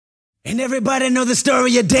And everybody know the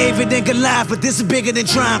story of David and Goliath, but this is bigger than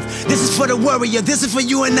triumph. This is for the warrior, this is for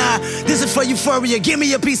you and I. This is for euphoria, give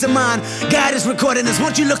me a peace of mind. God is recording this,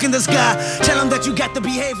 won't you look in the sky? Tell him that you got the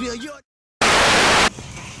behavior.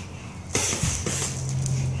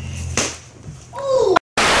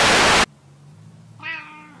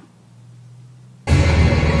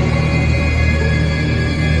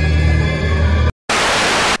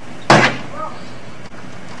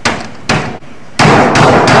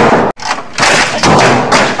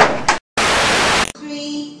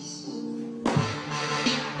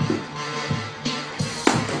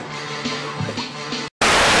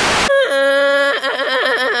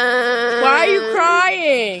 Why are you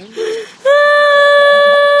crying?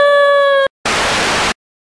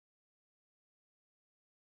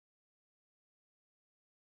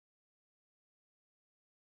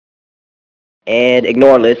 And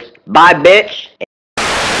ignore list. Bye, bitch.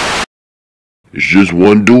 It's just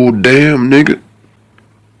one dude, damn nigga.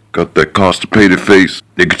 Got that constipated face.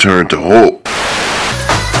 Nigga turned to Hulk.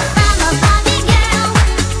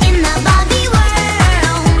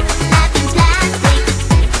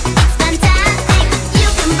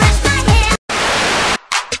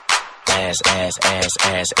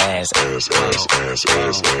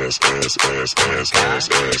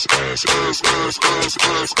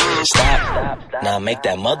 Stop. Now make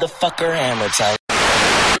that motherfucker hammer time.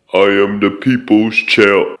 I am the people's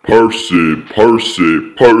champ. Percy. Shut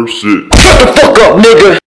the fuck up,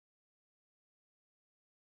 nigga!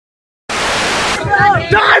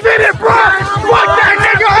 Dive in it, bro! Fuck that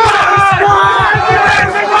nigga!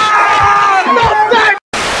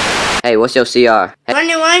 Hey, what's your CR?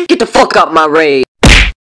 21? Get the fuck up my raid!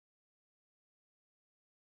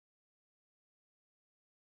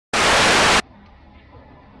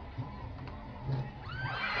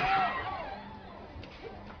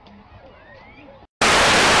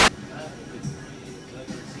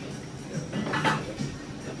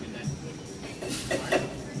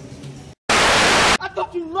 I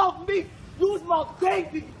thought you loved me! You was my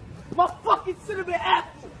baby! My fucking cinnamon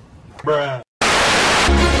apple! Bruh.